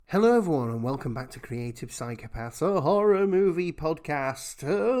Hello, everyone, and welcome back to Creative Psychopaths, a horror movie podcast.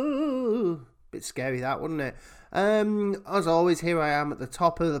 Oh, bit scary, that, wasn't it? As always, here I am at the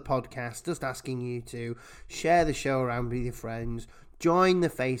top of the podcast, just asking you to share the show around with your friends, join the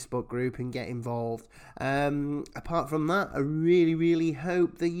Facebook group, and get involved. Apart from that, I really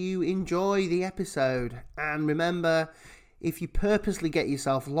hope that you enjoy the episode. And remember, if you purposely get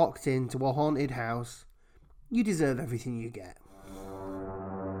yourself locked into a haunted house, you deserve everything you get.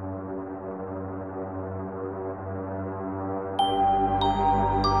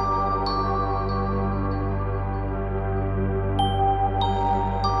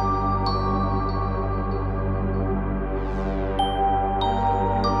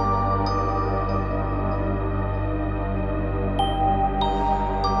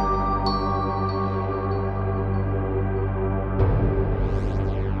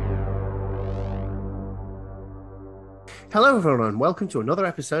 Hello, everyone, and welcome to another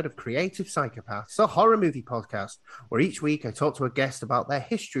episode of Creative Psychopaths, a horror movie podcast, where each week I talk to a guest about their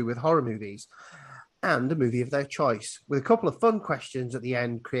history with horror movies and a movie of their choice, with a couple of fun questions at the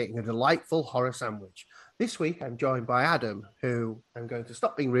end, creating a delightful horror sandwich. This week, I'm joined by Adam, who I'm going to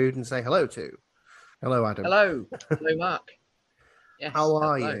stop being rude and say hello to. Hello, Adam. Hello, Mark. Yes. How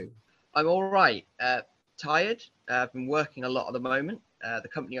are you? I'm all right. Tired. I've been working a lot at the moment. The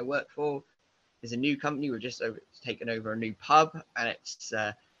company I work for is a new company. We've just taken over a new pub, and it's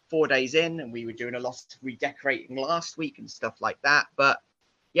 4 days in, and we were doing a lot of redecorating last week and stuff like that. But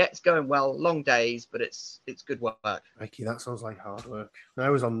yeah, it's going well. Long days, but it's good work. Ricky, that sounds like hard work.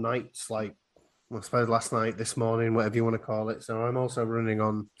 I was on nights, I suppose last night, this morning, whatever you want to call it. So I'm also running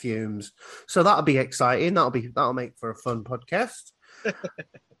on fumes. So that'll be exciting. That'll make for a fun podcast.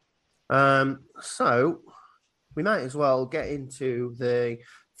 So we might as well get into the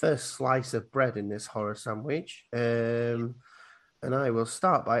first slice of bread in this horror sandwich. And I will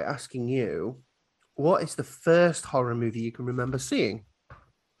start by asking you, what is the first horror movie you can remember seeing?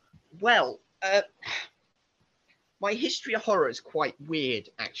 Well, my history of horror is quite weird,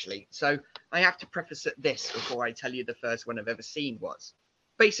 actually. So I have to preface this before I tell you the first one I've ever seen was.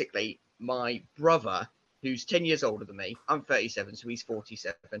 Basically, my brother, who's 10 years older than me, I'm 37, so he's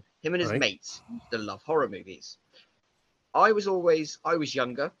 47, him and his mates used to love horror movies. I was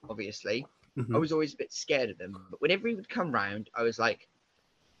younger, obviously. Mm-hmm. I was always a bit scared of them. But whenever he would come round, I was like,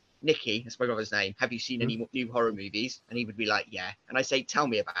 Nicky, that's my brother's name, have you seen any new horror movies? And he would be like, yeah. And I say, tell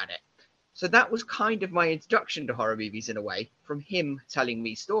me about it. So that was kind of my introduction to horror movies in a way, from him telling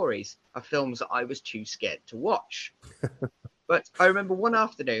me stories of films that I was too scared to watch. But I remember one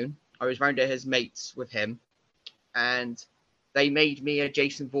afternoon, I was round at his mates with him, and they made me a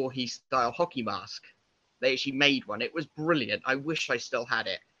Jason Voorhees style hockey mask. They actually made one. It was brilliant. I wish I still had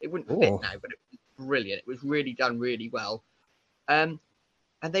it. It wouldn't fit now, but it was brilliant. It was really done really well. And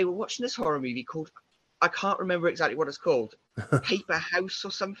they were watching this horror movie called, I can't remember exactly what it's called, Paper House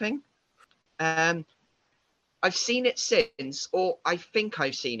or something. I've seen it since, or I think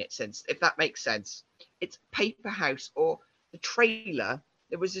I've seen it since, if that makes sense. It's Paper House, or the trailer.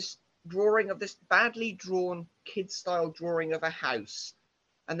 There was this drawing of this badly drawn kid-style drawing of a house,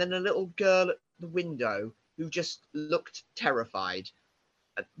 and then a little girl at the window who just looked terrified.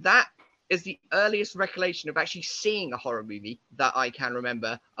 That is the earliest recollection of actually seeing a horror movie that I can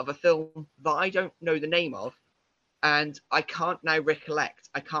remember, of a film that I don't know the name of, and I can't now recollect.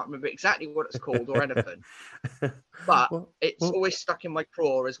 I can't remember exactly what it's called or anything, but it's always stuck in my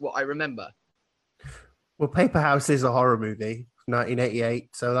craw as what I remember. Well, Paper House is a horror movie,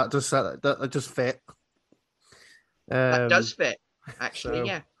 1988, so that does fit. That does fit, actually, so,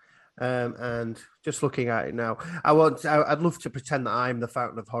 yeah. And just looking at it now, I'd love to pretend that I'm the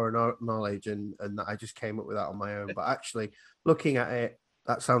fountain of horror knowledge and that I just came up with that on my own. But actually, looking at it,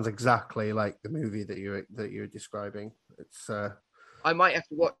 that sounds exactly like the movie that you're describing. It's. I might have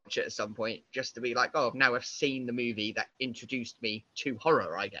to watch it at some point just to be like, oh, now I've seen the movie that introduced me to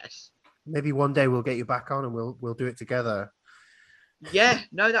horror, I guess. Maybe one day we'll get you back on and we'll do it together. Yeah,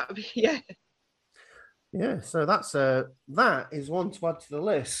 no, that would be Yeah, so that is one to add to the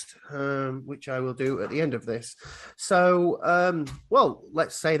list, which I will do at the end of this. So, well,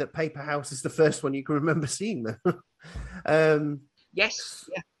 let's say that Paper House is the first one you can remember seeing. Yes.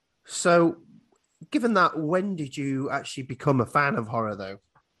 Yeah. So, given that, when did you actually become a fan of horror, though?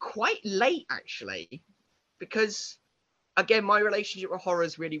 Quite late, actually, because again, my relationship with horror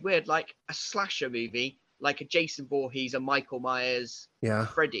is really weird. Like a slasher movie, like a Jason Voorhees, a Michael Myers, a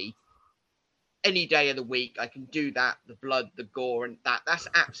Freddy. Any day of the week, I can do that. The blood, the gore, and that's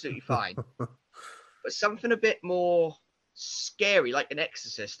absolutely fine. But something a bit more scary, like an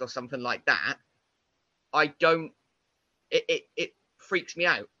Exorcist or something like that, I don't. It freaks me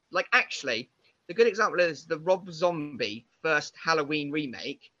out. like actually, the good example is the Rob Zombie first Halloween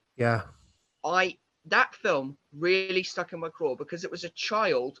remake. Yeah. That film really stuck in my craw because it was a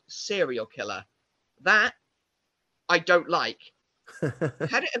child serial killer. That I don't like.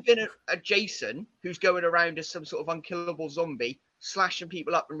 Had it have been a Jason who's going around as some sort of unkillable zombie, slashing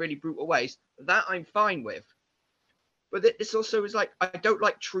people up in really brutal ways, that I'm fine with. But this also is like, I don't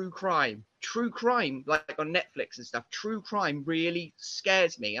like true crime. True crime, like on Netflix and stuff, true crime really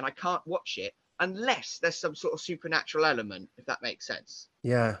scares me and I can't watch it unless there's some sort of supernatural element, if that makes sense.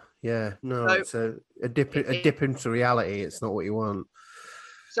 Yeah. No, So it's a dip into reality. It's not what you want.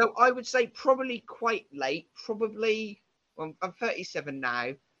 So I would say probably quite late, probably, well, I'm 37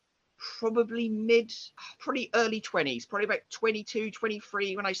 now, probably early 20s, probably about 22,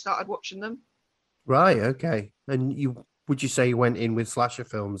 23 when I started watching them. Right. Okay. And would you say you went in with slasher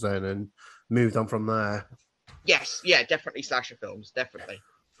films then and moved on from there? Yes, yeah, definitely slasher films, definitely.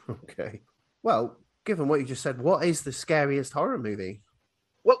 Okay. Well, given what you just said, what is the scariest horror movie?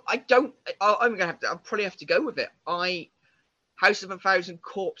 Well, I'll probably have to go with it. House of a Thousand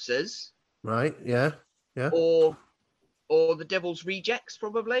Corpses. Right. Yeah. Or The Devil's Rejects,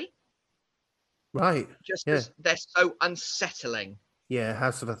 probably. Right. Just because they're so unsettling. Yeah,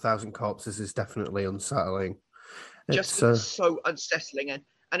 House of a Thousand Corpses is definitely unsettling. Just so unsettling,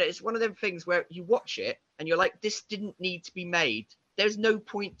 and it's one of them things where you watch it and you're like, this didn't need to be made. There's no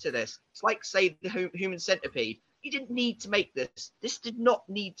point to this. It's like, say, the Human Centipede. You didn't need to make this. This did not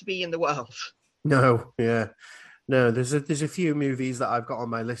need to be in the world. No, yeah, no. There's a few movies that I've got on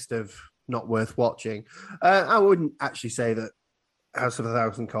my list of not worth watching. I wouldn't actually say that House of a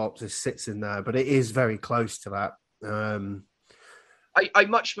Thousand Corpses sits in there, but it is very close to that. I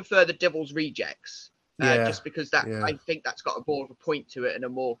much prefer The Devil's Rejects. Just because I think that's got a more of a point to it and a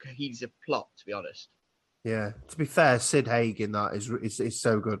more cohesive plot, to be honest. Yeah, to be fair, Sid Haig in that is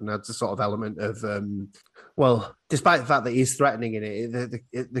so good and adds a sort of element of, well, despite the fact that he's threatening in it,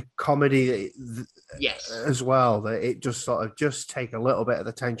 the comedy, yes, as well, that it just sort of just take a little bit of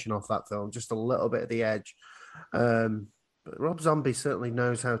the tension off that film, just a little bit of the edge. But Rob Zombie certainly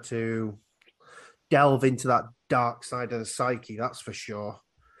knows how to delve into that dark side of the psyche, that's for sure.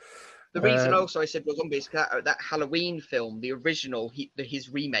 The reason also I said Rob Zombie is that Halloween film, the original, his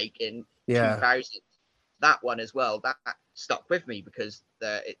remake in 2000, that one as well, that stuck with me because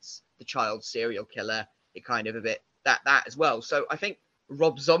it's the child serial killer. It kind of a bit that as well. So I think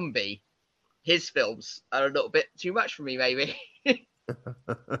Rob Zombie, his films are a little bit too much for me, maybe.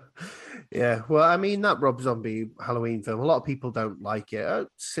 Yeah, well, I mean, that Rob Zombie Halloween film, a lot of people don't like it. It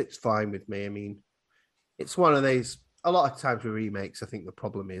sits fine with me. I mean, it's one of these, a lot of times with remakes, I think the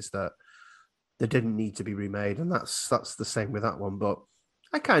problem is that they didn't need to be remade, and that's the same with that one. But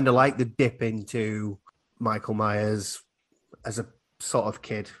I kind of like the dip into Michael Myers as a sort of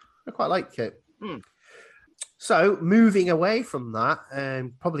kid. I quite like it. So moving away from that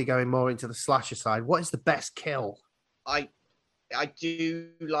and probably going more into the slasher side, what is the best kill? I do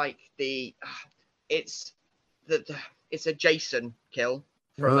like it's a Jason kill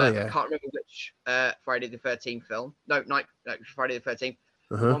from I can't remember which Friday the 13th film. No, Friday the 13th.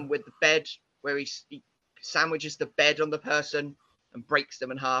 The one with the bed where he sandwiches the bed on the person and breaks them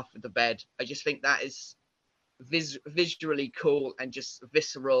in half with the bed. I just think that is visually cool and just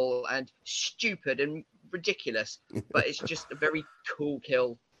visceral and stupid and ridiculous, but it's just a very cool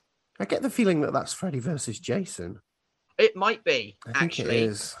kill. I get the feeling that that's Freddy versus Jason. It might be. I think it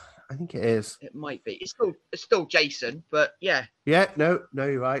is. It might be. It's still Jason, but yeah. Yeah. No,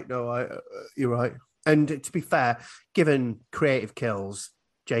 you're right. No, you're right. And to be fair, given creative kills,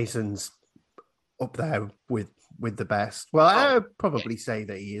 Jason's up there with the best. Well, I'd probably say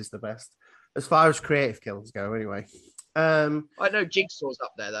that he is the best as far as creative kills go. Anyway, I know Jigsaw's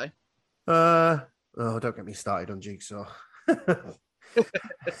up there though. Don't get me started on Jigsaw.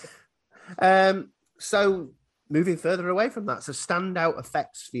 So moving further away from that, so standout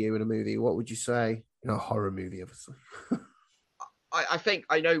effects for you in a movie, what would you say? In a horror movie, obviously.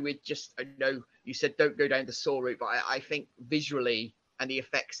 I know you said don't go down the Saw route, but I think visually and the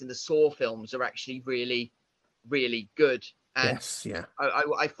effects in the Saw films are actually really, really good. And yes, yeah.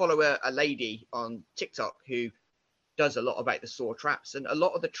 I follow a lady on TikTok who does a lot about the Saw traps, and a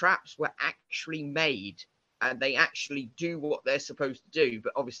lot of the traps were actually made and they actually do what they're supposed to do,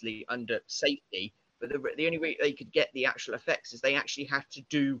 but obviously under safety. But the only way they could get the actual effects is they actually have to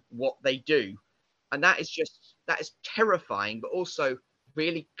do what they do. And that is terrifying, but also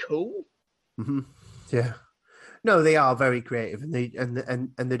really cool. Mm-hmm. Yeah. No, they are very creative and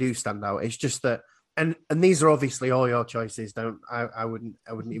they do stand out. It's just that, and these are obviously all your choices. I wouldn't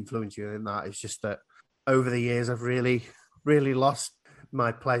influence you in that. It's just that over the years, I've really, really lost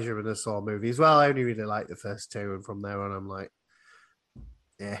my pleasure in the Saw movies. Well, I only really like the first two, and from there on, I'm like,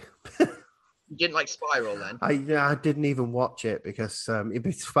 yeah. You didn't like Spiral then? I didn't even watch it because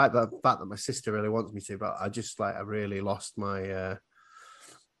it's the fact that my sister really wants me to, but I really lost my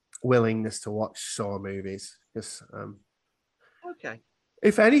willingness to watch Saw movies because Okay.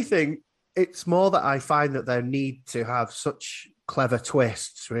 if anything, it's more that I find that their need to have such clever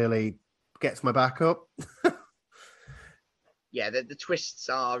twists really gets my back up. Yeah, the twists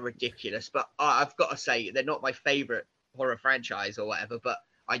are ridiculous, but I've got to say they're not my favorite horror franchise or whatever. But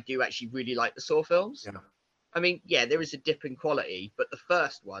I do actually really like the Saw films. Yeah. I mean, yeah, there is a dip in quality, but the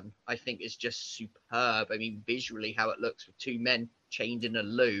first one I think is just superb. I mean, visually how it looks with two men chained in a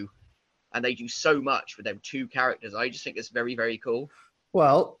loo, and they do so much with them two characters. I just think it's very, very cool.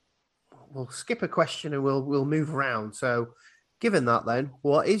 Well, we'll skip a question and we'll move around. So, given that, then,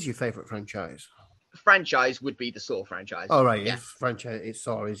 what is your favorite franchise? The franchise would be the Saw franchise. Oh, right, Yeah. It's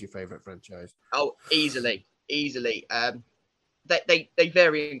Saw is your favorite franchise. Oh, easily. They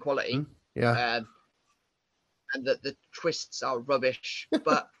vary in quality. Yeah. And the twists are rubbish.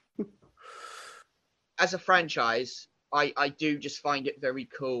 But as a franchise, I do just find it very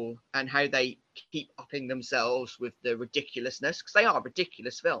cool and how they keep upping themselves with the ridiculousness because they are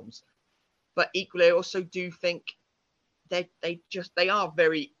ridiculous films. But equally, I also do think they are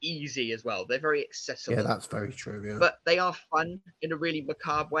very easy as well. They're very accessible. Yeah, that's very true. Yeah. But they are fun in a really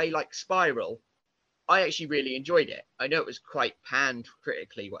macabre way, like Spiral. I actually really enjoyed it. I know it was quite panned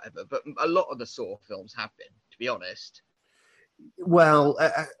critically, whatever, but a lot of the Saw films have been, to be honest. Well,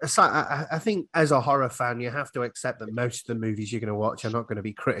 I think as a horror fan, you have to accept that most of the movies you're going to watch are not going to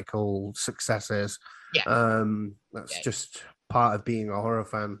be critical successes. Yeah. That's just part of being a horror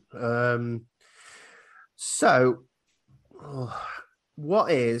fan. So,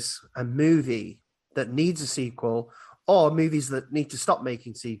 what is a movie that needs a sequel, or movies that need to stop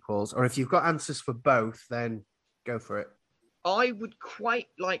making sequels? Or if you've got answers for both, then go for it. I would quite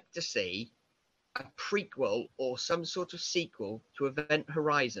like to see a prequel or some sort of sequel to Event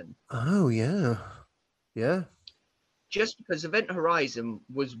Horizon. Oh, yeah. Yeah. Just because Event Horizon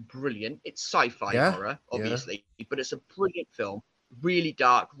was brilliant. It's sci-fi horror, obviously, but it's a brilliant film. Really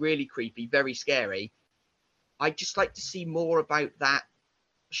dark, really creepy, very scary. I'd just like to see more about that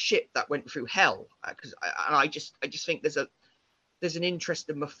ship that went through hell, because I just think there's an interest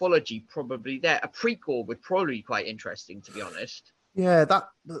in mythology probably there. A prequel would probably be quite interesting, to be honest. Yeah,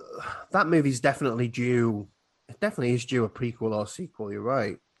 that movie's definitely due. It definitely is due a prequel or sequel. You're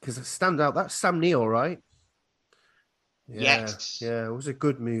right, because it stands out. That's Sam Neill, right? Yeah, Yes. Yeah, it was a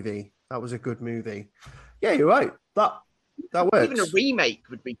good movie. That was a good movie. Yeah, you're right. That works. Even a remake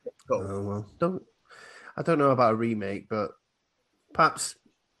would be cool. Oh, well, I don't know about a remake, but perhaps,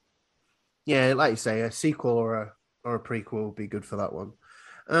 yeah, like you say, a sequel or a prequel would be good for that one.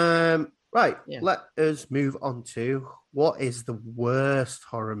 Right, Let us move on to what is the worst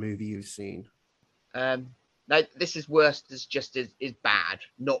horror movie you've seen? Now, this is worst is just is bad,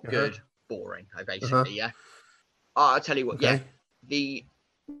 not good, boring. Yeah. I'll tell you what. Okay. Yeah, the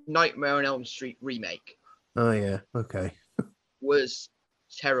Nightmare on Elm Street remake. Oh yeah, okay. Was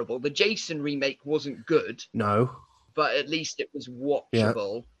terrible. The Jason remake wasn't good. No, but at least it was watchable. Yeah.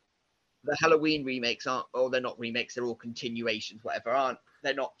 The Halloween remakes aren't, they're not remakes. They're all continuations, whatever.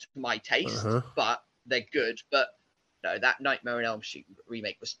 They're not to my taste, but they're good. But no, that Nightmare on Elm Street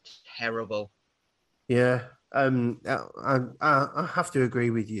remake was terrible. Yeah, I have to agree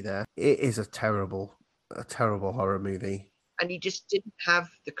with you there. It is a terrible horror movie. And he just didn't have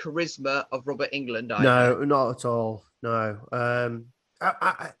the charisma of Robert Englund either. No, not at all. No.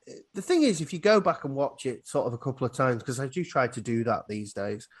 The thing is, if you go back and watch it sort of a couple of times, because I do try to do that these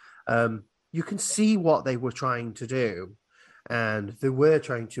days, you can see what they were trying to do. And they were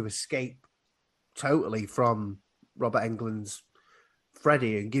trying to escape totally from Robert Englund's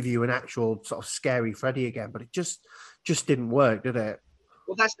Freddy and give you an actual sort of scary Freddy again. But it just didn't work, did it?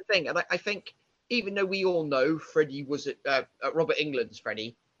 Well, that's the thing. And I think even though we all know Freddy was Robert Englund's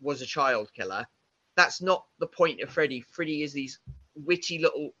Freddy was a child killer, that's not the point of Freddy. Freddy is these witty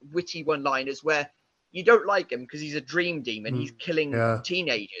one-liners where you don't like him because he's a dream demon. He's killing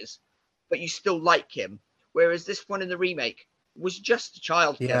teenagers, but you still like him. Whereas this one in the remake was just a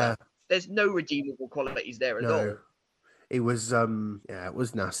child killer. There's no redeemable qualities there at all. It was, it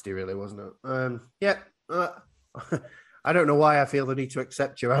was nasty, really, wasn't it? I don't know why I feel the need to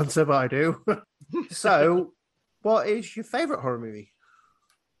accept your answer, but I do. So, what is your favourite horror movie?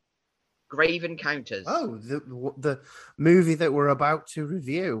 Grave Encounters. Oh, the movie that we're about to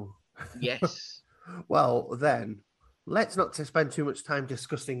review. Yes. Well, then, let's not spend too much time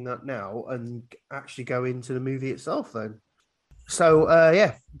discussing that now and actually go into the movie itself then. So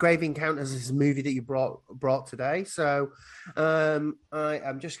yeah, Grave Encounters is a movie that you brought today. So I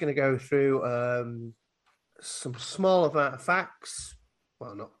am just going to go through some small amount of facts.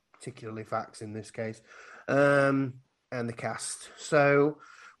 Well, not particularly facts in this case, and the cast. So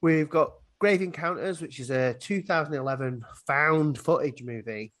we've got Grave Encounters, which is a 2011 found footage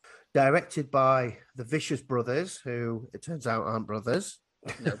movie directed by the Vicious Brothers, who it turns out aren't brothers.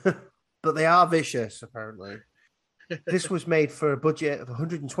 No. But they are vicious, apparently. This was made for a budget of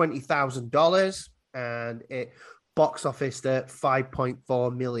 $120,000 and it box officed at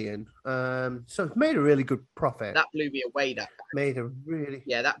 5.4 million. So it's made a really good profit. That blew me away. That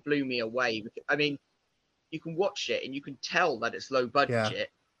blew me away. I mean, you can watch it and you can tell that it's low budget,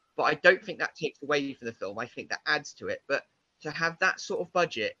 but I don't think that takes away from the film. I think that adds to it. But to have that sort of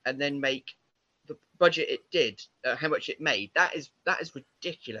budget and then make the budget it did, how much it made, that is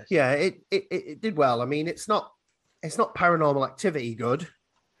ridiculous. Yeah, it did well. I mean, it's not Paranormal Activity good,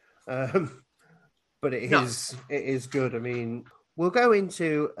 but it is good. I mean, we'll go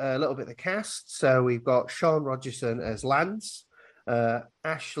into a little bit of the cast. So we've got Sean Rogerson as Lance,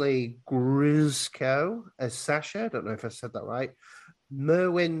 Ashley Gruzko as Sasha. I don't know if I said that right.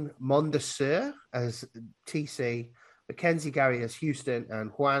 Merwin Mondesir as TC, Mackenzie Gary as Houston,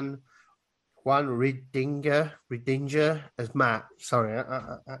 and Juan Ridinger as Matt. Sorry,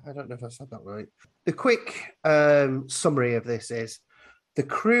 I don't know if I said that right. The quick summary of this is the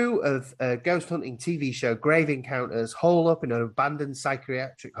crew of a ghost hunting TV show, Grave Encounters, hole up in an abandoned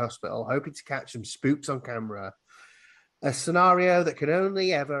psychiatric hospital, hoping to catch some spooks on camera. A scenario that can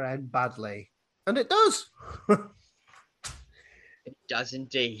only ever end badly. And it does. It does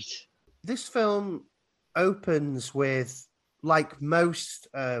indeed. This film opens with, like most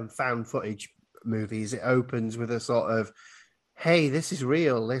found footage movies, it opens with a sort of, hey, this is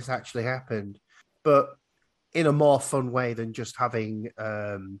real, this actually happened. But in a more fun way than just having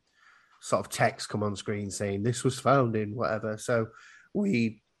sort of text come on screen saying this was found in whatever. So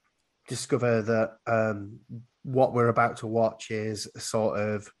we discover that what we're about to watch is a sort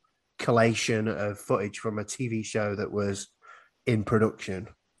of collation of footage from a TV show that was in production,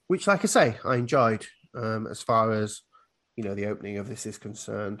 which, like I say, I enjoyed as far as, you know, the opening of this is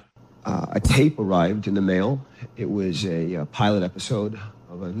concerned. A tape arrived in the mail. It was a pilot episode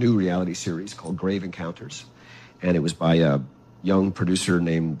of a new reality series called Grave Encounters, and it was by a young producer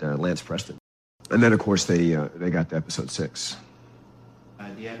named Lance Preston. And then, of course, they got to episode 6.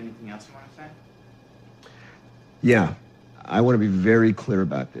 Do you have anything else you want to say? Yeah, I want to be very clear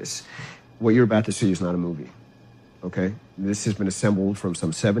about this. What you're about to see is not a movie, okay? This has been assembled from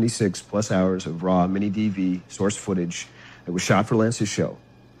some 76 plus hours of raw mini DV source footage that was shot for Lance's show.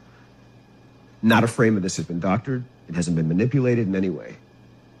 Not a frame of this has been doctored. It hasn't been manipulated in any way.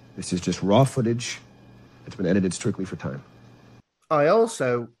 This is just raw footage. It's been edited strictly for time. I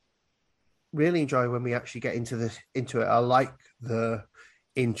also really enjoy when we actually get into it. I like the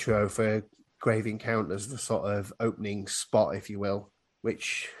intro for Grave Encounters, the sort of opening spot, if you will,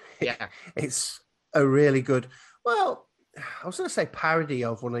 which it's a really good, well, I was going to say parody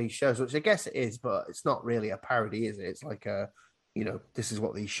of one of these shows, which I guess it is, but it's not really a parody, is it? It's like a, you know, this is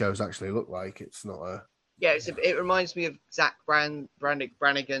what these shows actually look like. It's not a... Yeah, it reminds me of Zach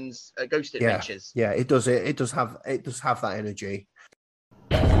Brannigan's Ghost Adventures. Yeah, it does. It does have that energy.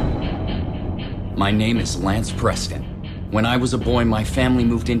 My name is Lance Preston. When I was a boy, my family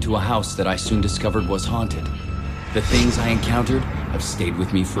moved into a house that I soon discovered was haunted. The things I encountered have stayed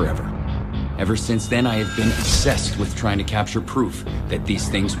with me forever. Ever since then, I have been obsessed with trying to capture proof that these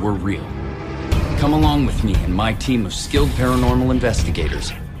things were real. Come along with me and my team of skilled paranormal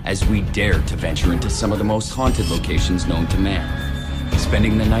investigators as we dare to venture into some of the most haunted locations known to man,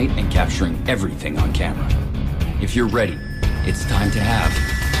 spending the night and capturing everything on camera. If you're ready, it's time to have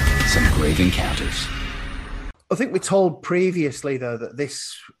some Grave Encounters. I think we told previously, though, that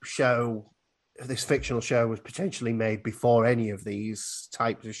this fictional show was potentially made before any of these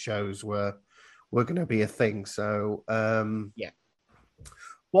types of shows were going to be a thing. So,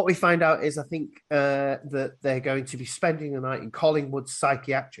 what we find out is, I think, that they're going to be spending the night in Collingwood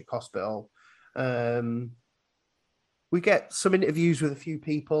Psychiatric Hospital. We get some interviews with a few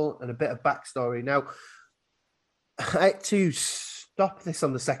people and a bit of backstory. Now, I had to stop this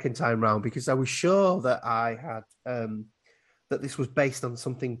on the second time round because I was sure that I had that this was based on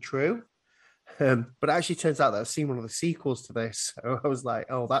something true. But it actually turns out that I've seen one of the sequels to this. So I was like,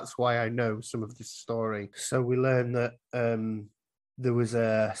 oh, that's why I know some of this story. So we learn that there was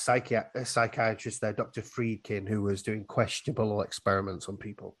a psychiatrist there, Dr. Friedkin, who was doing questionable experiments on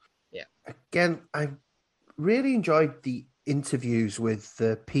people. Yeah. Again, I really enjoyed the interviews with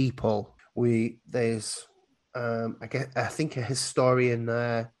the people. There's I think a historian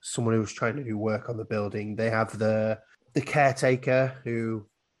there, someone who was trying to do work on the building. They have the caretaker who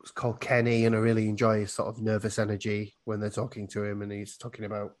was called Kenny, and I really enjoy his sort of nervous energy when they're talking to him, and he's talking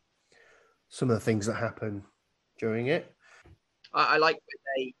about some of the things that happen during it. I like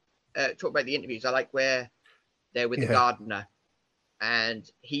when they talk about the interviews. I like where they're with the gardener, and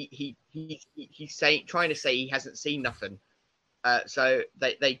he's trying to say he hasn't seen nothing. So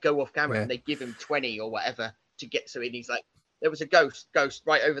they go off camera and they give him 20 or whatever to get so in. He's like, there was a ghost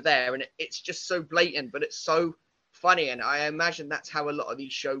right over there, and it's just so blatant, but it's so funny. And I imagine that's how a lot of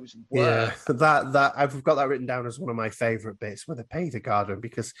these shows work. Yeah, that I've got that written down as one of my favorite bits where they pay the gardener,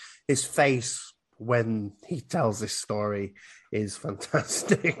 because his face when he tells this story is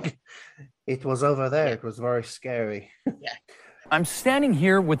fantastic. It was over there. It was very scary. Yeah. I'm standing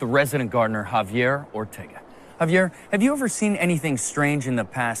here with the resident gardener, Javier Ortega. Javier, have you ever seen anything strange in the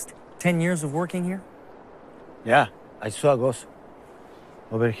past 10 years of working here? Yeah, I saw a ghost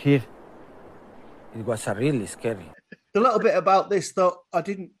over here. It was really scary. The little bit about this that I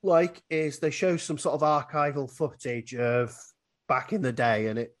didn't like is they show some sort of archival footage of back in the day,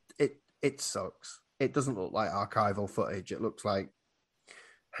 and it sucks. It doesn't look like archival footage. It looks like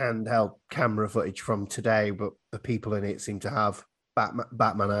handheld camera footage from today, but the people in it seem to have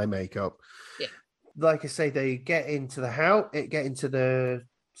Batman eye makeup. Yeah. Like I say, they get into the house, get into the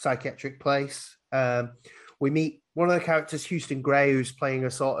psychiatric place. We meet one of the characters, Houston Gray, who's playing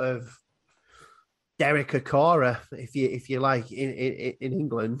a sort of Derek Acora, if you like, in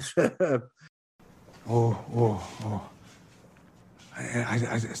England. There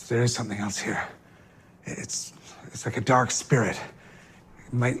is something else here. It's like a dark spirit.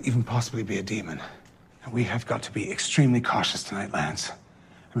 It might even possibly be a demon. And we have got to be extremely cautious tonight, Lance.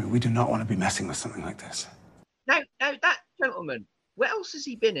 I mean, we do not want to be messing with something like this. Now that gentleman, what else has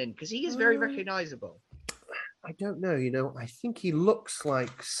he been in? Because he is very recognizable. I don't know. I think he looks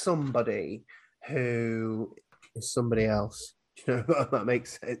like somebody who is somebody else. If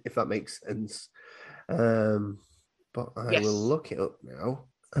that makes sense. But I will look it up now.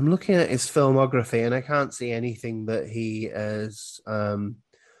 I'm looking at his filmography, and I can't see anything that he has been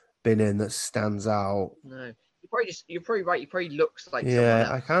in that stands out. No, you're probably right. He probably looks like someone else.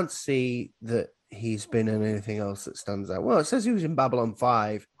 I can't see that he's been in anything else that stands out. Well, it says he was in Babylon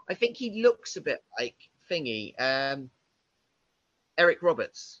 5. I think he looks a bit like thingy, Eric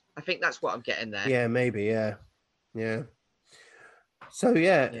Roberts. I think that's what I'm getting there. Yeah, maybe. Yeah. So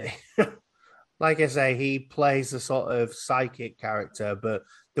yeah. Like I say, he plays a sort of psychic character, but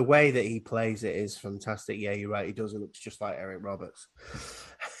the way that he plays it is fantastic. Yeah, you're right. He does. It looks just like Eric Roberts.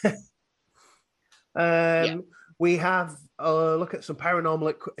 We have a look at some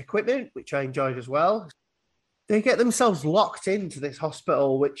paranormal equipment, which I enjoyed as well. They get themselves locked into this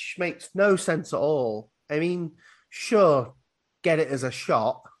hospital, which makes no sense at all. I mean, sure, get it as a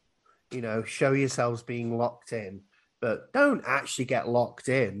shot, show yourselves being locked in, but don't actually get locked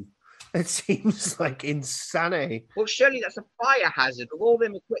in. It seems like insanity. Well, surely that's a fire hazard. With all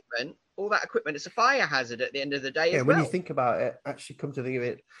them equipment, all that equipment, it's a fire hazard at the end of the day. Yeah, when you think about it, actually come to think of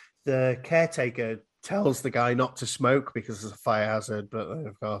it, the caretaker tells the guy not to smoke because it's a fire hazard, but then,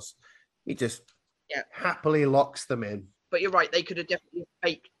 of course, he just happily locks them in. But you're right, they could have definitely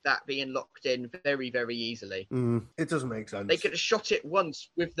faked that being locked in very, very easily. It doesn't make sense. They could have shot it once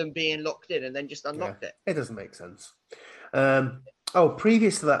with them being locked in and then just unlocked it. It doesn't make sense.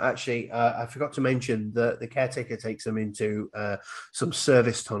 Previous to that, actually, I forgot to mention that the caretaker takes them into some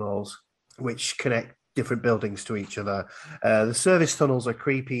service tunnels which connect different buildings to each other. The service tunnels are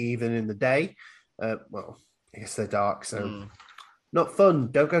creepy even in the day. Well, I guess they're dark, so not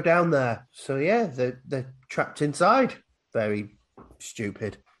fun. Don't go down there. So yeah, they're trapped inside. Very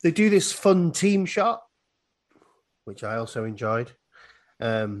stupid. They do this fun team shot, which I also enjoyed,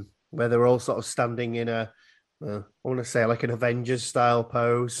 where they're all sort of standing in a, I want to say like an Avengers style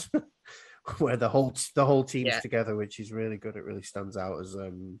pose, where the whole team's together, which is really good. It really stands out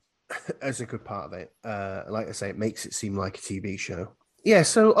as a good part of it. Like I say, it makes it seem like a TV show. Yeah,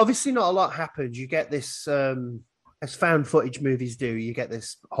 so obviously not a lot happens. You get this, as found footage movies do, you get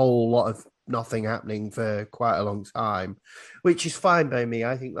this whole lot of nothing happening for quite a long time, which is fine by me.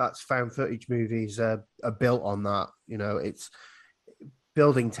 I think that's found footage movies are built on that. It's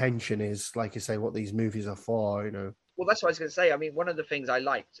building tension is, like you say, what these movies are for. Well, that's what I was going to say. I mean, one of the things I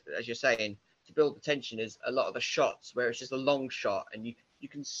liked, as you're saying, to build the tension is a lot of the shots where it's just a long shot and you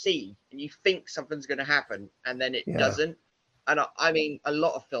can see and you think something's going to happen and then it doesn't. And I mean, a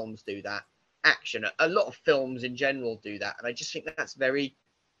lot of films do that. Action, a lot of films in general do that. And I just think that's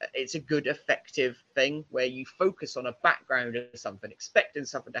it's a good, effective thing where you focus on a background of something, expecting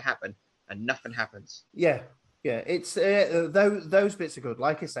something to happen, and nothing happens. Yeah, Yeah, it's those bits are good.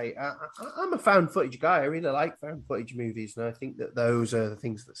 Like I say, I'm a found footage guy. I really like found footage movies, and I think that those are the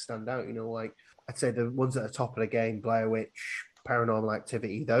things that stand out. You know, like I'd say the ones at the top of the game, Blair Witch, Paranormal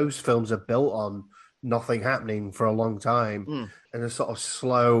Activity. Those films are built on nothing happening for a long time, and a sort of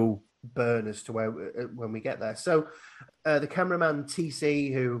slow burn as to where when we get there. So, the cameraman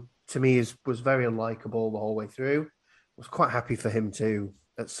TC, who to me was very unlikable the whole way through, was quite happy for him to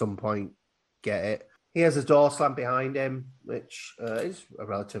at some point get it. He has a door slam behind him, which is a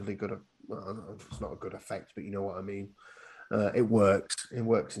relatively good. Well, it's not a good effect, but you know what I mean. It works. It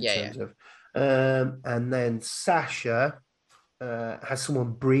works in terms of. And then Sasha has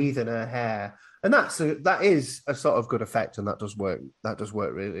someone breathe in her hair, and that is a sort of good effect, and that does work. That does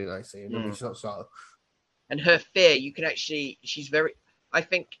work really nicely. And then we sort of. And her fear, you can actually. She's very. I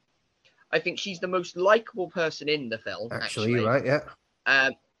think she's the most likable person in the film. Actually, you're right. Yeah.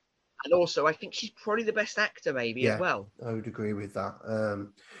 And also, I think she's probably the best actor, maybe as well. I would agree with that.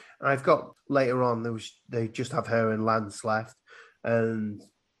 I've got later on they just have her and Lance left, and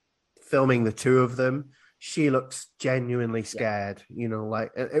filming the two of them, she looks genuinely scared. You know,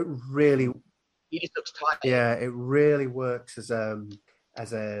 like it really. He just looks tired. Yeah, it really works as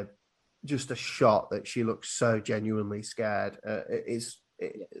a just a shot that she looks so genuinely scared.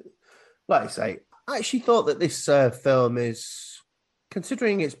 Like I say, I actually thought that this film is,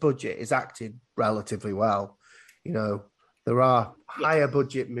 considering its budget, is acted relatively well. You know, there are higher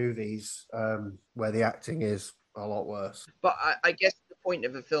budget movies where the acting is a lot worse. But I guess the point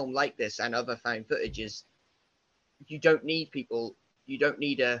of a film like this and other found footage is you don't need people. You don't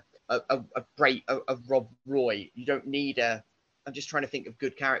need a Rob Roy. You don't need I'm just trying to think of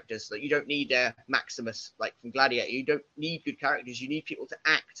good characters. Like, you don't need a Maximus like from Gladiator. You don't need good characters. You need people to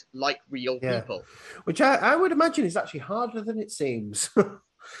act like real people. Which I would imagine is actually harder than it seems.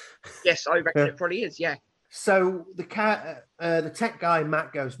 Yes, I reckon it probably is. Yeah. So the tech guy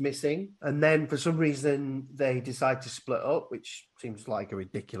Matt goes missing, and then for some reason they decide to split up, which seems like a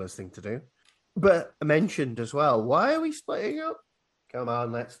ridiculous thing to do. But I mentioned as well, why are we splitting up? Come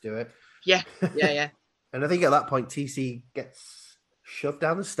on, let's do it. Yeah. And I think at that point, TC gets shoved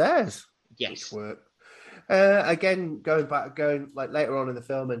down the stairs. Yes. Which worked. Again, going like later on in the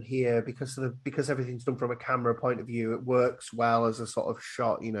film and here, because everything's done from a camera point of view, it works well as a sort of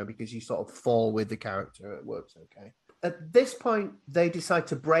shot, you know, because you sort of fall with the character. It works okay. At this point, they decide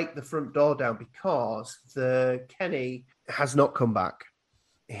to break the front door down because the Kenny has not come back.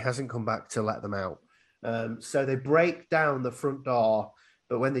 He hasn't come back to let them out. So they break down the front door.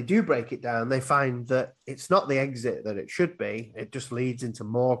 But when they do break it down, they find that it's not the exit that it should be. It just leads into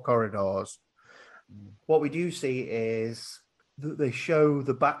more corridors. What we do see is that they show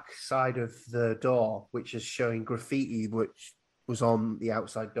the back side of the door, which is showing graffiti, which was on the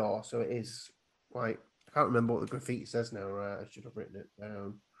outside door. So it is like, I can't remember what the graffiti says now. I should have written it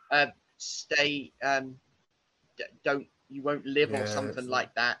down. Stay, don't, you won't live, or something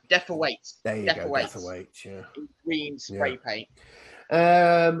like that. Death awaits. There you go. Death awaits, yeah. Green spray paint.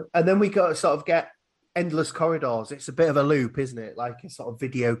 And then we got to sort of get endless corridors. It's a bit of a loop, isn't it? Like a sort of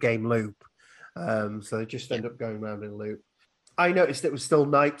video game loop. So they just end up going around in a loop. I noticed it was still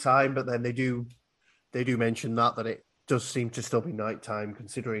nighttime, but then they do mention that it does seem to still be nighttime,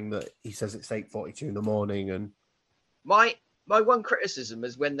 considering that he says it's 8:42 in the morning. And my one criticism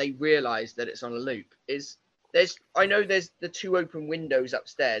is when they realise that it's on a loop is there's the two open windows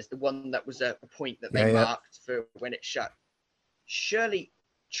upstairs, the one that was a point that they marked for when it shut. Surely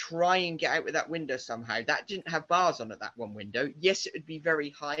try and get out with that window somehow. That didn't have bars on at that one window. Yes, it would be very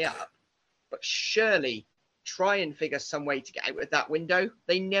high up, but surely try and figure some way to get out with that window.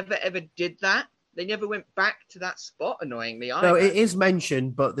 They never ever did that. They never went back to that spot, annoyingly. No, it is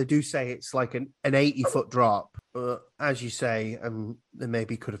mentioned, but they do say it's like an 80-foot drop. As you say, they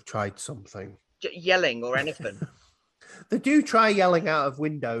maybe could have tried something. Yelling or anything. They do try yelling out of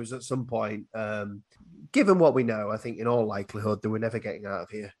windows at some point. Given what we know, I think in all likelihood, they were never getting out of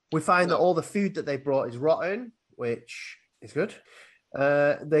here. We find that all the food that they brought is rotten, which is good.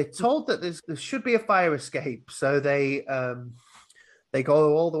 They're told that there should be a fire escape, so they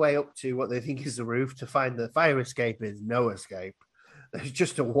go all the way up to what they think is the roof to find the fire escape is no escape. There's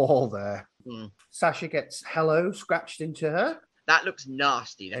just a wall there. Sasha gets hello scratched into her. That looks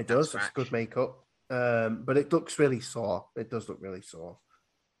nasty. It does. It's good makeup. But it looks really sore. It does look really sore.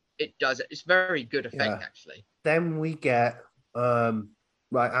 It does. It's very good effect, actually. Then we get, right,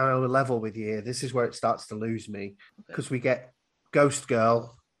 I'll level with you here. This is where it starts to lose me. Because we get Ghost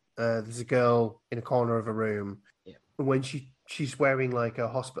Girl. There's a girl in a corner of a room. Yeah. And when she's wearing like a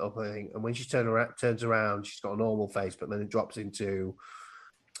hospital thing, and when she turns around, she's got a normal face, but then it drops into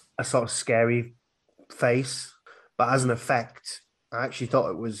a sort of scary face, but as an effect, I actually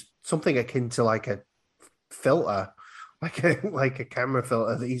thought it was something akin to like a filter, like a camera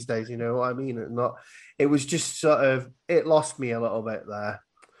filter these days. You know what I mean? It was just sort of, it lost me a little bit there.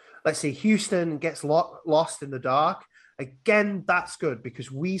 Let's see, Houston gets lost in the dark. Again, that's good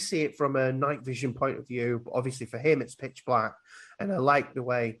because we see it from a night vision point of view. But obviously, for him, it's pitch black. And I like the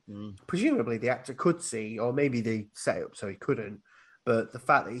way, presumably, the actor could see, or maybe they set it up so he couldn't. But the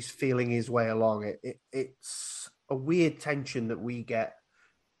fact that he's feeling his way along, it's a weird tension that we get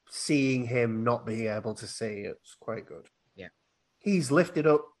seeing him not being able to see. It's quite good. Yeah. He's lifted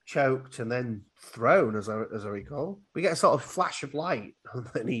up, choked, and then thrown, as I recall. We get a sort of flash of light, and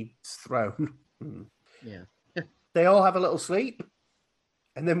then he's thrown. Yeah. They all have a little sleep,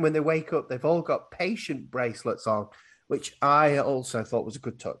 and then when they wake up, they've all got patient bracelets on, which I also thought was a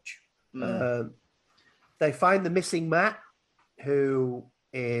good touch. They find the missing Matt, who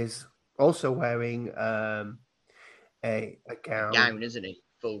is also wearing a gown. Gown, isn't he?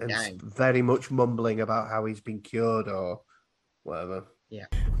 Full and gown. very much mumbling about how he's been cured or whatever. Yeah.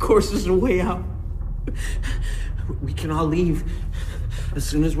 Of course, there's a way out. We can all leave as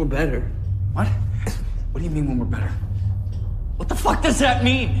soon as we're better. What? What do you mean when we're better? What the fuck does that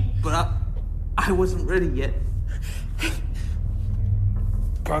mean? But I wasn't ready yet.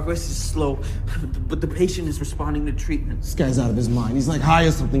 Progress is slow, but the patient is responding to treatment. This guy's out of his mind. He's like high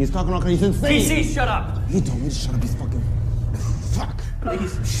or something. He's talking all kinds of insane. DC, shut up! He told me to shut up. He's fucking... Fuck.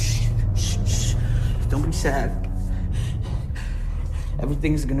 Please, shh. Don't be sad.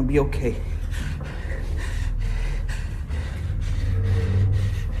 Everything's gonna be okay.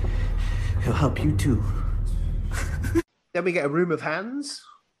 He'll help you too. Then we get a room of hands.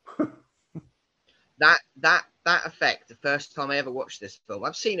 That effect, the first time I ever watched this film,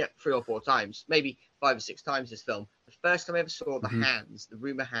 I've seen it 3 or 4 times, maybe 5 or 6 times this film. The first time I ever saw the hands, the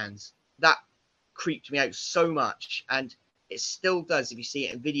room of hands, that creeped me out so much. And it still does if you see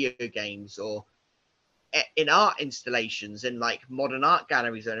it in video games or in art installations, in like modern art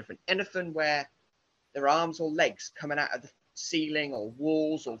galleries or anything where there are arms or legs coming out of the ceiling or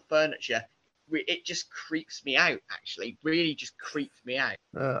walls or furniture. It just creeps me out. Actually, really, just creeps me out.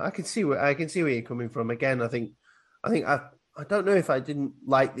 I can see where you're coming from. Again, I think I don't know if I didn't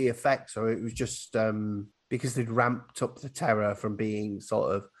like the effects or it was just because they'd ramped up the terror from being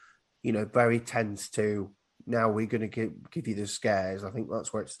sort of, very tense to now we're going to give you the scares. I think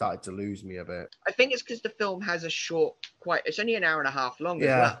that's where it started to lose me a bit. I think it's because the film has a short, it's only an hour and a half long.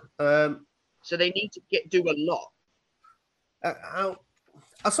 Yeah. As well. So they need to do a lot.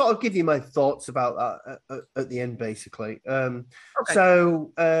 I'll sort of give you my thoughts about that at the end, basically. Okay.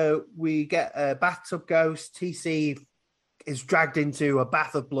 So we get a bathtub ghost. TC is dragged into a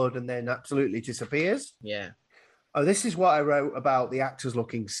bath of blood and then absolutely disappears. Yeah. Oh, this is what I wrote about the actors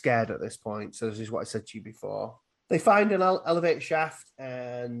looking scared at this point. So this is what I said to you before. They find an elevator shaft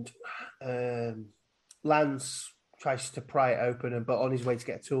and Lance tries to pry it open, but on his way to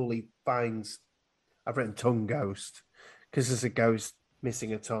get a tool, he finds, I've written tongue ghost, because there's a ghost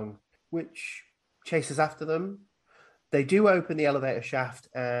missing a tongue, which chases after them. They do open the elevator shaft,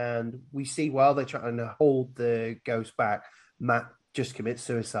 and we see while they're trying to hold the ghost back, Matt just commits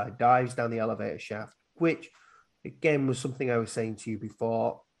suicide, dives down the elevator shaft, which, again, was something I was saying to you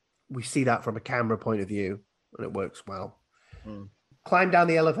before. We see that from a camera point of view, and it works well. Climb down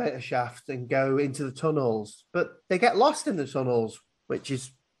the elevator shaft and go into the tunnels, but they get lost in the tunnels, which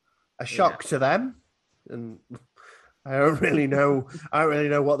is a shock to them. And I don't really know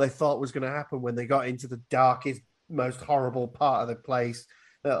what they thought was going to happen when they got into the darkest, most horrible part of the place.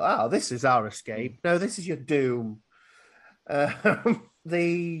 Oh, this is our escape. No, this is your doom.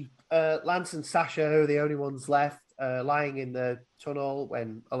 The Lance and Sasha are the only ones left lying in the tunnel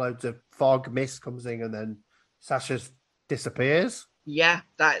when a load of fog mist comes in, and then Sasha disappears. Yeah,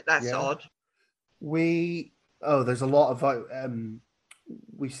 that's odd. There's a lot of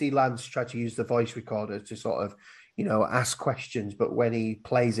we see Lance try to use the voice recorder to sort of, ask questions, but when he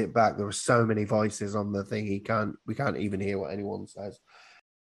plays it back, there are so many voices on the thing we can't even hear what anyone says.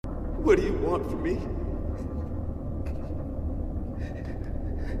 What do you want from me?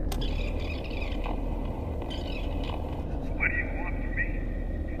 What do you want from me?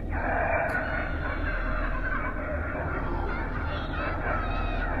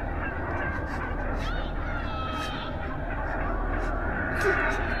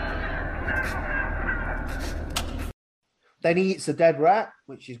 Then he eats a dead rat,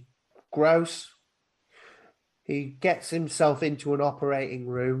 which is gross. He gets himself into an operating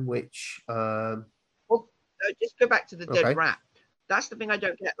room, which... just go back to the dead rat. That's the thing I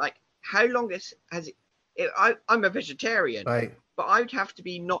don't get. Like, how long has it... I'm a vegetarian, right, but I would have to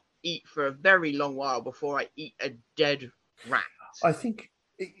be not eat for a very long while before I eat a dead rat. I think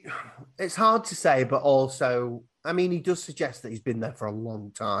it's hard to say, but also, I mean, he does suggest that he's been there for a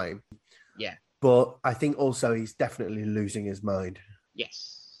long time. Yeah. But I think also he's definitely losing his mind.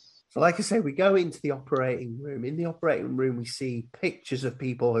 Yes. So, like I say, we go into the operating room. In the operating room, we see pictures of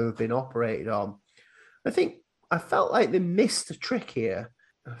people who have been operated on. I felt like they missed a trick here.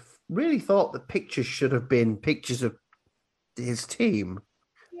 I really thought the pictures should have been pictures of his team.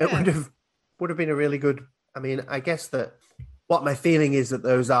 Yeah. It would have been a really good. I mean, I guess that what my feeling is that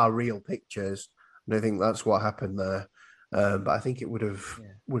those are real pictures, and I think that's what happened there. But I think it would have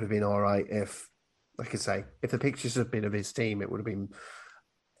been all right if, like I say, if the pictures had been of his team, it would have been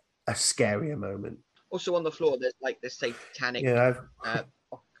a scarier moment. Also on the floor, there's like this satanic occult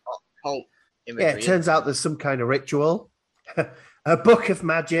imagery. Yeah, it turns out there's some kind of ritual, a book of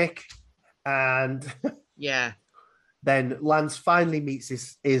magic, and yeah. Then Lance finally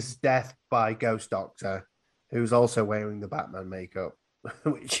meets his death by Ghost Doctor, who's also wearing the Batman makeup,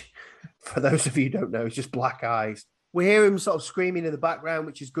 which, for those of you who don't know, is just black eyes. We hear him sort of screaming in the background,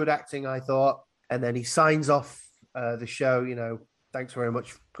 which is good acting, I thought. And then he signs off the show, you know, thanks very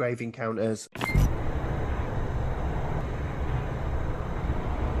much, Grave Encounters.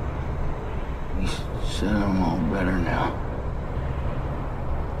 He said I'm all better now.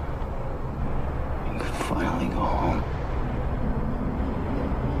 You could finally go home.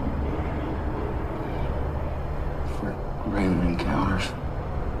 For Grave Encounters.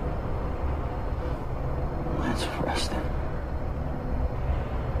 Lance Preston.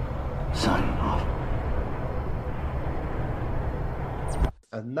 Signing off.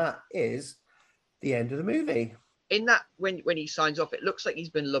 And that is the end of the movie. In that, when he signs off, it looks like he's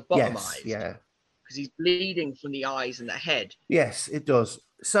been lobotomized. Yes, yeah. Because he's bleeding from the eyes and the head. Yes, it does.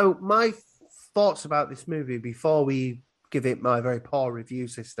 So my thoughts about this movie, before we give it my very poor review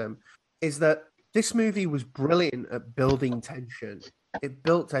system, is that this movie was brilliant at building tension. It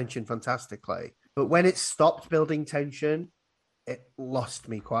built tension fantastically. But when it stopped building tension, it lost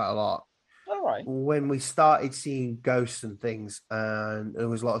me quite a lot. All right. When we started seeing ghosts and things, and there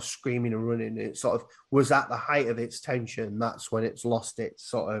was a lot of screaming and running, it sort of was at the height of its tension. That's when it's lost its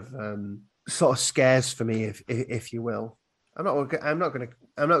sort of scares for me, if you will. I'm not going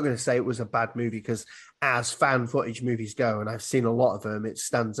to say it was a bad movie, because as fan footage movies go, and I've seen a lot of them, it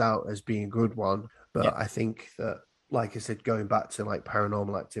stands out as being a good one. But yeah. I think that, like I said, going back to like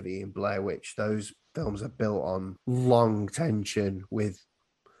Paranormal Activity and Blair Witch, those films are built on long tension with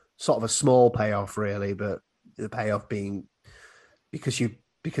sort of a small payoff, really, but the payoff being because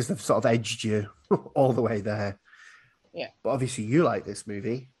they've sort of edged you all the way there. Yeah. But obviously you like this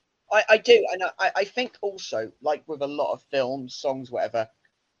movie. I do, and I think also, like with a lot of films, songs, whatever,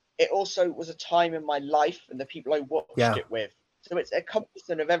 it also was a time in my life and the people I watched it with. So it's a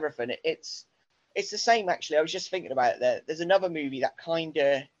combination of everything. It's the same, actually. I was just thinking about it there. There's another movie that kind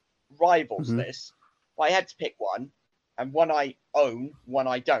of rivals this. Well, I had to pick one, and one I own, one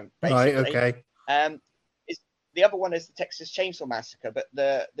I don't, basically. Right, okay. The other one is the Texas Chainsaw Massacre, but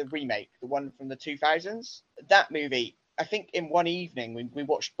the remake, the one from the 2000s. That movie, I think in one evening, we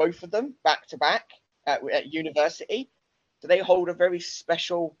watched both of them back to back at university. So they hold a very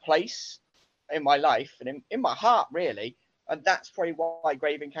special place in my life and in my heart, really. And that's probably why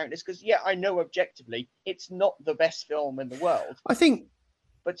Grave Encounters, because, yeah, I know objectively it's not the best film in the world. I think.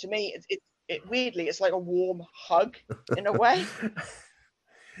 But to me, it weirdly, it's like a warm hug in a way.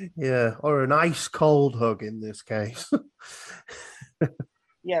 Yeah, or an ice cold hug in this case.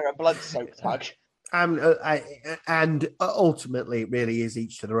 Yeah, a blood-soaked hug. And ultimately, it really is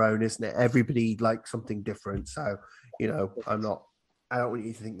each to their own, isn't it? Everybody likes something different. So, you know, I don't want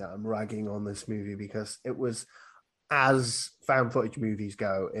you to think that I'm ragging on this movie, because it was, as found footage movies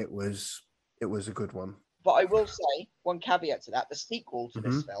go, it was a good one. But I will say one caveat to that: the sequel to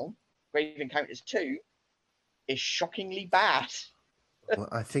this film, Grave Encounters 2, is shockingly bad. Well,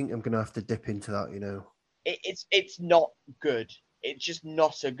 I think I'm going to have to dip into that, you know. It's not good. It's just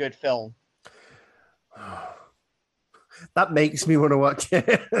not a good film. That makes me want to watch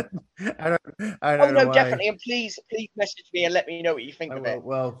it. I don't know why. Definitely. And please message me and let me know what you think of it.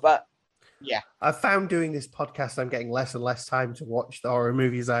 Well, but yeah, I've found doing this podcast, I'm getting less and less time to watch the horror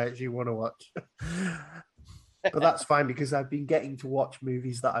movies I actually want to watch. But that's fine, because I've been getting to watch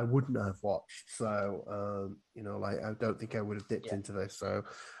movies that I wouldn't have watched. So, you know, like, I don't think I would have dipped into this. So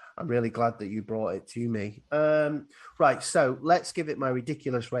I'm really glad that you brought it to me. Right. So let's give it my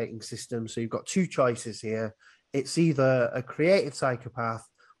ridiculous rating system. So you've got two choices here. It's either a creative psychopath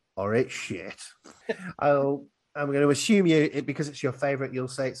or it's shit. I'll I'm going to assume because it's your favorite, you'll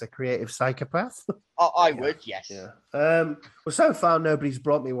say it's a creative psychopath. I would, yes. Yeah. Well, so far nobody's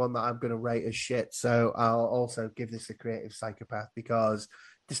brought me one that I'm going to rate as shit. So I'll also give this a creative psychopath because,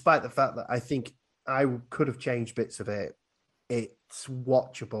 despite the fact that I think I could have changed bits of it, it's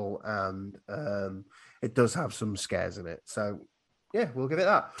watchable and it does have some scares in it. So yeah, we'll give it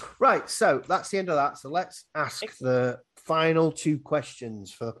that. Right. So that's the end of that. So let's ask the final two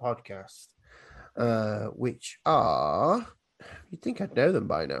questions for the podcast. Which are, you'd think I'd know them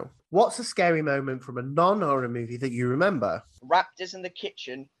by now. What's a scary moment from a non-horror movie that you remember? Raptors in the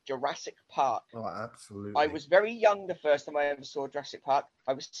Kitchen, Jurassic Park. Oh, absolutely. I was very young the first time I ever saw Jurassic Park.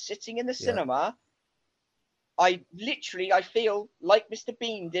 I was sitting in the cinema. I feel like Mr.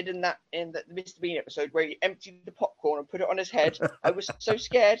 Bean did in the Mr. Bean episode where he emptied the popcorn and put it on his head. I was so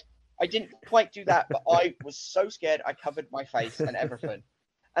scared. I didn't quite do that, but I was so scared I covered my face and everything.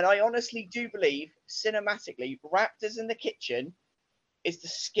 And I honestly do believe, cinematically, Raptors in the Kitchen is the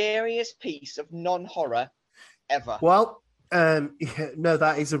scariest piece of non-horror ever. Well, no,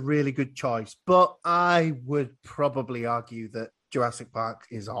 that is a really good choice. But I would probably argue that Jurassic Park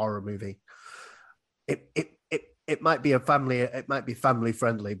is a horror movie. It might be family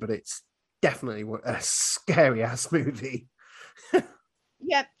friendly, but it's definitely a scary ass movie.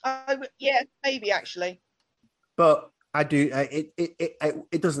 Yeah, maybe actually. But I do.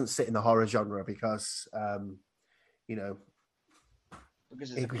 It doesn't sit in the horror genre because,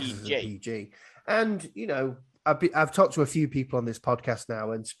 because it's a PG. And I've talked to a few people on this podcast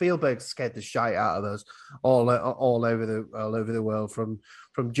now, and Spielberg scared the shite out of us all over the world, from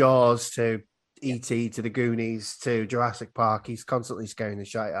Jaws to E.T. to the Goonies to Jurassic Park. He's constantly scaring the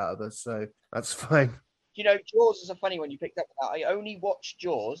shite out of us, so that's fine. Jaws is a funny one. You picked up that. I only watched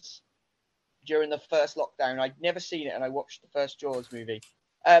Jaws during the first lockdown. I'd never seen it, and I watched the first Jaws movie.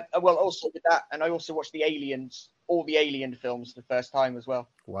 Also with that, and I also watched all the Alien films the first time as well.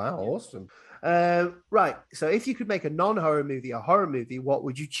 Wow, awesome. Right, so if you could make a non-horror movie a horror movie, what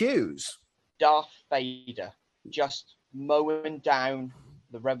would you choose? Darth Vader, just mowing down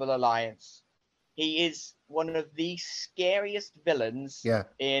the Rebel Alliance. He is one of the scariest villains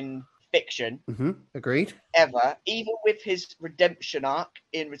in fiction. Mm-hmm. Agreed. Ever, even with his redemption arc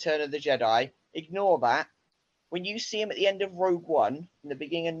in Return of the Jedi. Ignore that. When you see him at the end of Rogue One, in the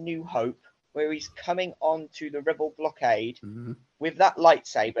beginning of New Hope, where he's coming onto the Rebel blockade with that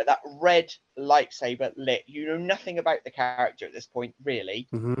lightsaber, that red lightsaber lit, you know nothing about the character at this point, really.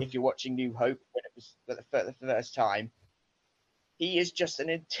 If you're watching New Hope when it was for the first time, he is just an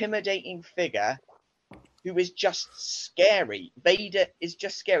intimidating figure who is just scary. Vader is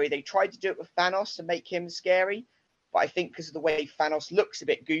just scary. They tried to do it with Thanos to make him scary, but I think because of the way Thanos looks a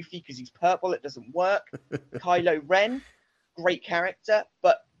bit goofy because he's purple, it doesn't work. Kylo Ren, great character,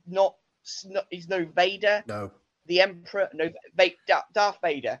 but he's no Vader. No. The Emperor, no. Darth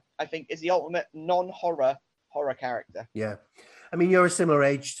Vader, I think, is the ultimate non-horror character. Yeah. I mean, you're a similar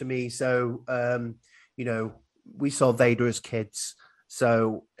age to me, so, we saw Vader as kids.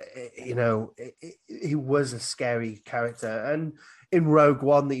 So, he was a scary character. And in Rogue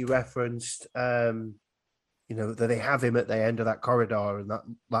One that you referenced, that they have him at the end of that corridor and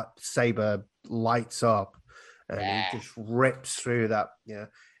that saber lights up and he just rips through that. Yeah,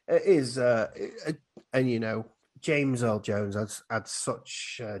 it is. James Earl Jones adds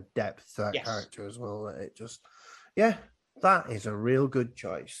such depth to that character as well. That it just, that is a real good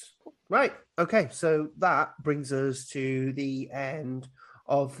choice. Right. Okay. So that brings us to the end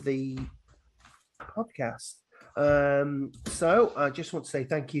of the podcast. So I just want to say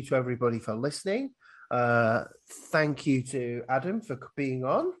thank you to everybody for listening. Thank you to Adam for being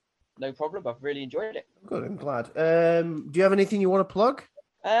on. No problem. I've really enjoyed it. Good. I'm glad. Do you have anything you want to plug?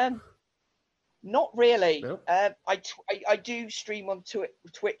 Not really. No. I do stream on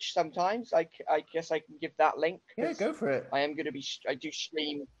Twitch sometimes. I guess I can give that link. Yeah, go for it. I do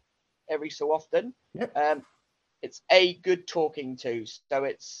stream every so often. Yep. It's a good talking to. So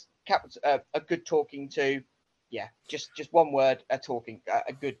it's a good talking to. Yeah, just one word. A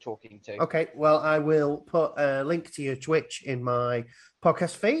good talking to. Okay. Well, I will put a link to your Twitch in my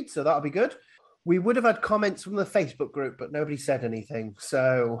podcast feed, so that'll be good. We would have had comments from the Facebook group, but nobody said anything.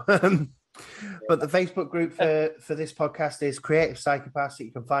 So. But the Facebook group for this podcast is Creative Psychopaths that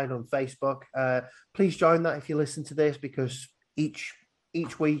you can find on Facebook. Please join that if you listen to this, because each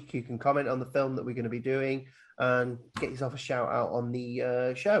week you can comment on the film that we're going to be doing and get yourself a shout out on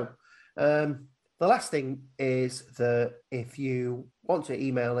the show. The last thing is that if you want to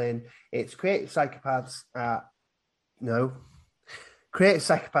email in, it's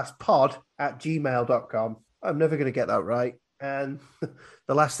creativepsychopathspod@gmail.com. I'm never going to get that right. And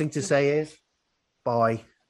the last thing to say is bye.